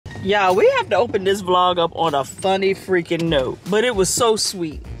Y'all, we have to open this vlog up on a funny freaking note, but it was so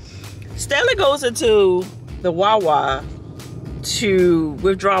sweet. Stella goes into the Wawa to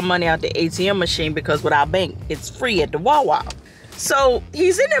withdraw money out the ATM machine because with our bank, it's free at the Wawa. So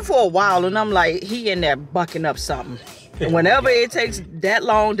he's in there for a while, and I'm like, he in there bucking up something. And whenever it takes that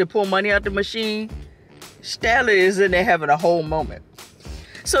long to pull money out the machine, Stella is in there having a whole moment.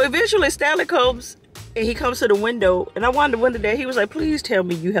 So eventually Stella comes, and he comes to the window, and I wanted the window there. He was like, please tell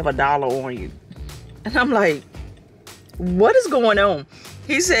me you have $1 on you. And I'm like, what is going on?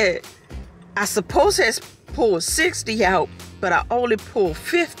 He said, I supposed to pull 60 out, but I only pulled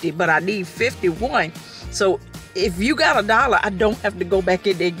 50, but I need 51. So if you got $1, I don't have to go back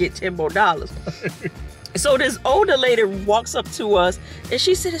in there and get 10 more dollars. So this older lady walks up to us, and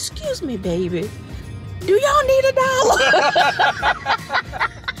she said, excuse me, baby, do y'all need $1?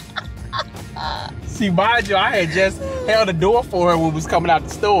 See, mind you, I had just held the door for her when we was coming out the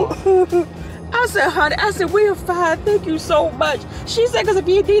store. I said, honey, we're fine. Thank you so much. She said, because if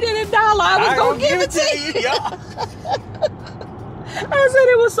you needed $1, I was going to give it to you. Yeah. I said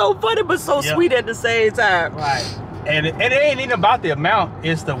it was so funny, but so sweet at the same time. Right. And it ain't even about the amount,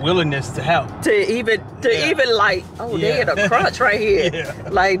 it's the willingness to help. To even like, they in a crunch right here. Yeah.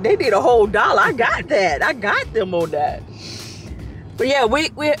 Like, they need a whole $1. I got that. I got them on that. But yeah,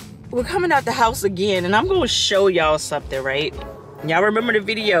 we're coming out the house again, and I'm going to show y'all something, right? Y'all remember the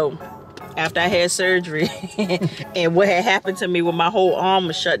video after I had surgery and what had happened to me when my whole arm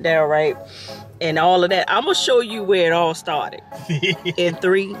was shut down, right? And all of that. I'm going to show you where it all started. In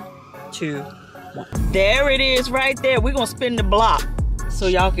 3, 2, 1. There it is right there. We're going to spin the block so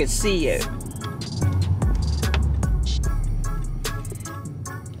y'all can see it.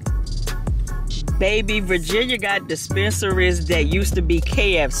 Baby, Virginia got dispensaries that used to be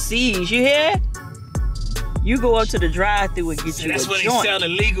KFCs. You hear? You go up to the drive-thru and get you a joint. That's where they sell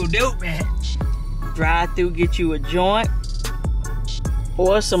illegal dope, man. Drive-thru, get you a joint.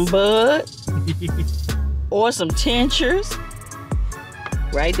 Or some bud. Or some tinctures.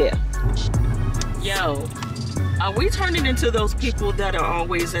 Right there. Yo, are we turning into those people that are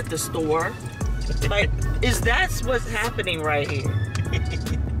always at the store? Like, that's what's happening right here?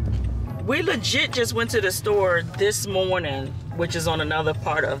 We legit just went to the store this morning, which is on another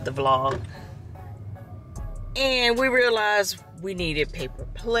part of the vlog. And we realized we needed paper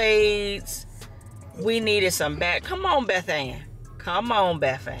plates. We needed some back. Come on, Beth Ann. Come on,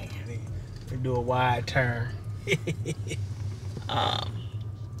 Beth Ann. We do a wide turn. Oh,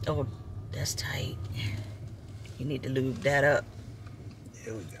 that's tight. You need to lube that up.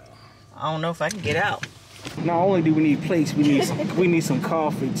 There we go. I don't know if I can get out. Not only do we need plates, we need some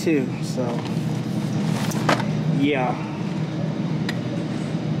coffee too. So yeah,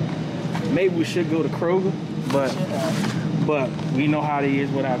 maybe we should go to Kroger, but we know how it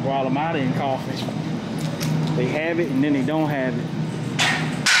is with our Guatemala and coffee. They have it and then they don't have it.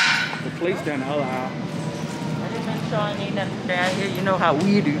 The plates down the other aisle. I didn't make sure I need nothing down here. You know how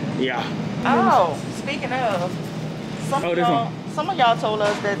we do. Yeah. Oh, speaking of, some of y'all told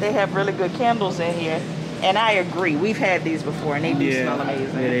us that they have really good candles in here. And I agree. We've had these before, and they do smell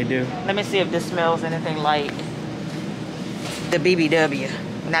amazing. Yeah, they do. Let me see if this smells anything like the BBW.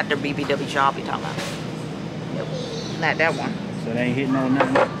 Not the BBW shop you're talking about. Nope. Not that one. So they ain't hitting on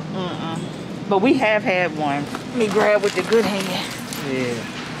nothing? But we have had one. Let me grab with the good hand. Yeah.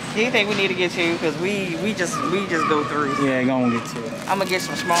 Anything we need to get to, because we just go through. Yeah, gonna get to it. I'm going to get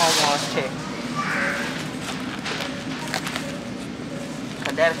some small ones, too.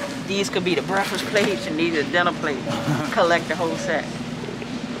 These could be the breakfast plates and these are dinner plates. Collect the whole set.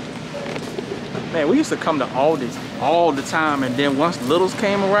 Man, we used to come to Aldi's all the time, and then once Little's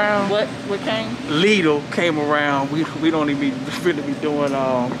came around. What came? Lidl came around. We don't even really be doing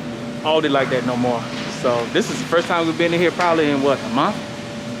Aldi like that no more. So this is the first time we've been in here probably in what, a month?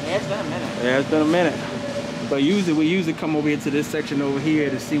 Yeah, it's been a minute. Yeah, it's been a minute. But we usually come over here to this section over here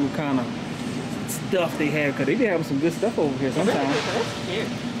to see what kind of stuff they have, because they be having some good stuff over here sometimes. That's cute.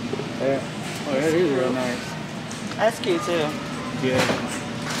 Yeah. Oh, that is real nice. That's cute too. Yeah.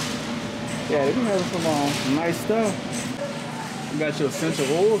 Yeah, they be having some nice stuff. You got your essential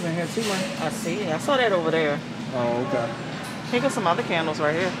oils in here too, man. I see. I saw that over there. Oh, okay. Here got some other candles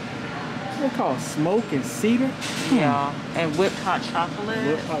right here. They call smoke and cedar. Yeah, and whipped hot chocolate.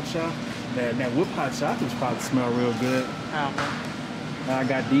 Whipped hot chocolate. That whipped hot chocolate probably smell real good. Okay. I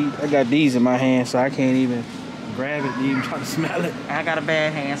got these in my hand, so I can't even grab it and even try to smell it. I got a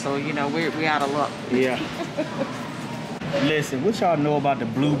bad hand, so you know we out of luck. Yeah. Listen, what y'all know about the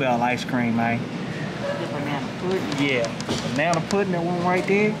Bluebell ice cream, man? The banana pudding. Yeah, banana pudding, that one right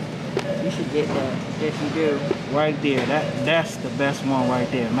there. You should get that if you do. Right there. That's the best one right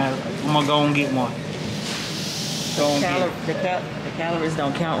there. Man, I'm gonna go and get one. The calories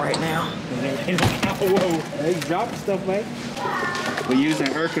don't count right now. Whoa, they dropping stuff, man. We're using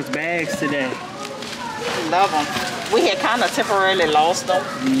Urka's bags today. Love them. We had kind of temporarily lost them.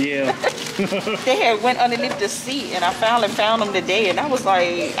 Yeah. They had went underneath the seat, and I finally found them today. And I was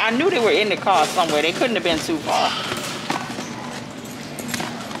like, I knew they were in the car somewhere. They couldn't have been too far.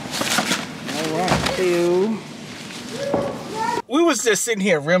 All right, Phil. We was just sitting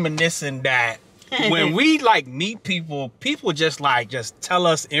here reminiscing that when we like meet people, people just tell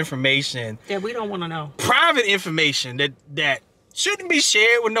us information that we don't want to know. Private information that shouldn't be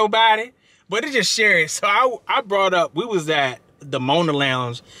shared with nobody, but it just shared. So I brought up, we was at the Mona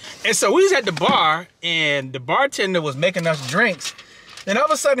Lounge, and so we was at the bar, and the bartender was making us drinks. And all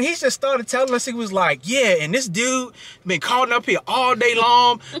of a sudden, he just started telling us, he was like, yeah, and this dude been calling up here all day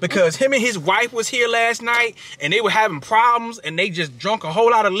long because him and his wife was here last night and they were having problems and they just drunk a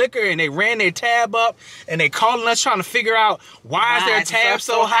whole lot of liquor and they ran their tab up and they calling us trying to figure out why is their tab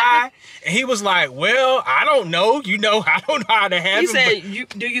so high? And he was like, well, I don't know. You know, I don't know how to have it. He said,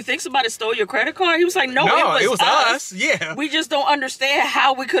 do you think somebody stole your credit card? He was like, no, it was us. Yeah. We just don't understand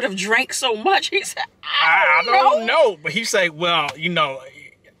how we could have drank so much. He said, I don't know. But he's like, well, you know,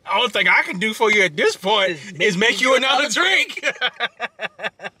 the only thing I can do for you at this point is make you another drink.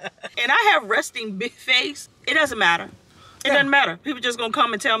 And I have resting big face. It doesn't matter. It doesn't matter. People just gonna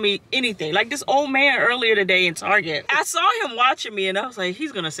come and tell me anything. Like this old man earlier today in Target. I saw him watching me and I was like,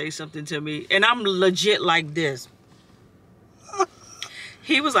 he's gonna say something to me. And I'm legit like this.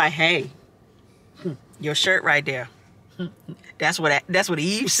 He was like, hey, your shirt right there. That's what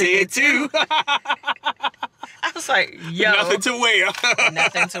Eve said too. I was like, yo. Nothing to wear.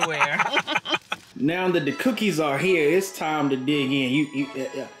 Nothing to wear. Now that the cookies are here, it's time to dig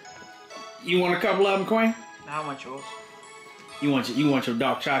in. You want a couple of them, Queen? I want yours. You want your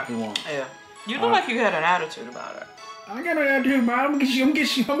dark chocolate one? Yeah. You look like you had an attitude about it. I got an attitude about it. I'm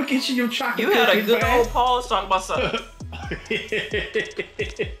gonna get you your chocolate. You had a good old pause talking about something.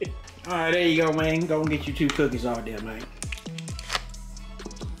 All right, there you go, man. Go and get you 2 cookies out there, man.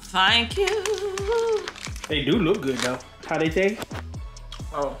 Thank you. They do look good though. How they taste?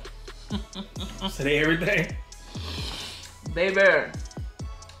 Oh. So they everything? Baby,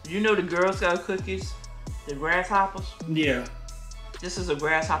 you know the Girl Scout cookies? The grasshoppers? Yeah. This is a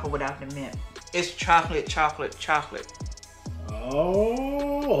grasshopper without the mint. It's chocolate, chocolate, chocolate.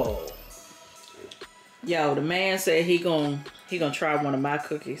 Oh. Yo, the man said he gonna try one of my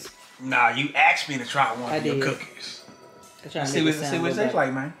cookies. Nah, you asked me to try one of your cookies. See what it tastes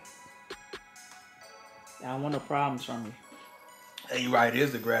like, man. I don't want no problems from you. Hey, you're right. It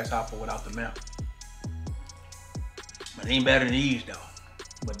is the grasshopper without the mint. But it ain't better than these, though.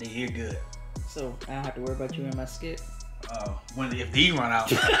 But they here good. So, I don't have to worry about you in my skit? If these run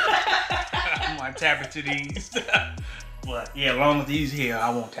out, I'm going to tap into these. But, yeah, as long as these here, I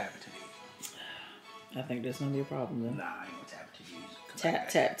won't tap into these. I think that's going to be a problem, then. Nah, I ain't going to tap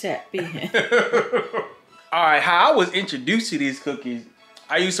into these. Tap. All right, how I was introduced to these cookies,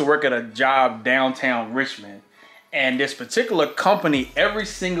 I used to work at a job downtown Richmond, and this particular company every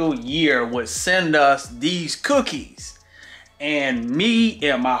single year would send us these cookies, and me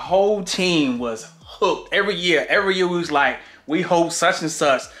and my whole team was hooked. Every year we was like, we hope such and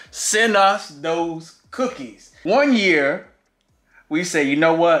such send us those cookies. One year we said, you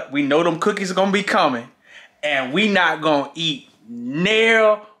know what, we know them cookies are gonna be coming and we not gonna eat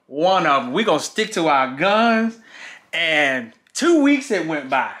near one of them. We gonna stick to our guns. And 2 weeks it went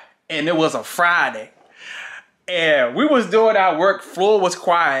by, and it was a Friday. And we was doing our work, floor was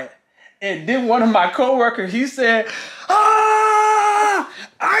quiet. And then one of my coworkers, he said,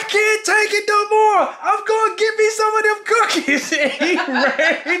 I can't take it no more. I'm gonna get me some of them cookies. And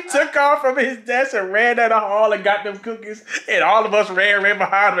he took off from his desk and ran down the hall and got them cookies. And all of us ran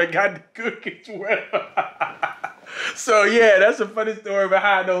behind him and got the cookies with him. So yeah, that's a funny story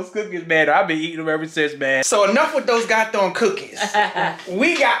behind those cookies, man. I've been eating them ever since, man. So enough with those goddamn cookies.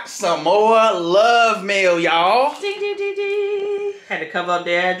 We got some more love mail, y'all. Had to cover up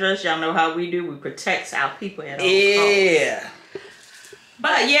their address. Y'all know how we do. We protect our people at all costs. Yeah.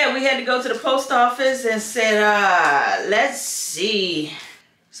 But yeah, we had to go to the post office and said, let's see.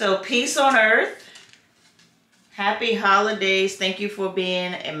 So peace on earth. Happy holidays. Thank you for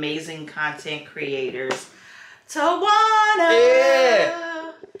being amazing content creators. Tawana.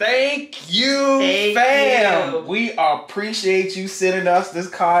 Yeah. Thank you, fam. We appreciate you sending us this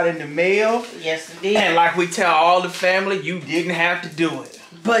card in the mail. Yes, indeed. And like we tell all the family, you didn't have to do it.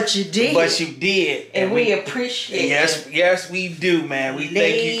 But you did. But you did. And we appreciate it. Yes, we do, man. We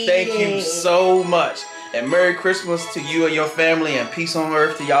Lady. thank you so much. And Merry Christmas to you and your family, and peace on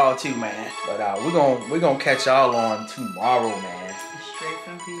earth to y'all too, man. But we're gonna catch y'all on tomorrow, man. Straight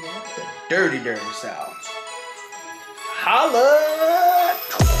from the Dirty South. Holla!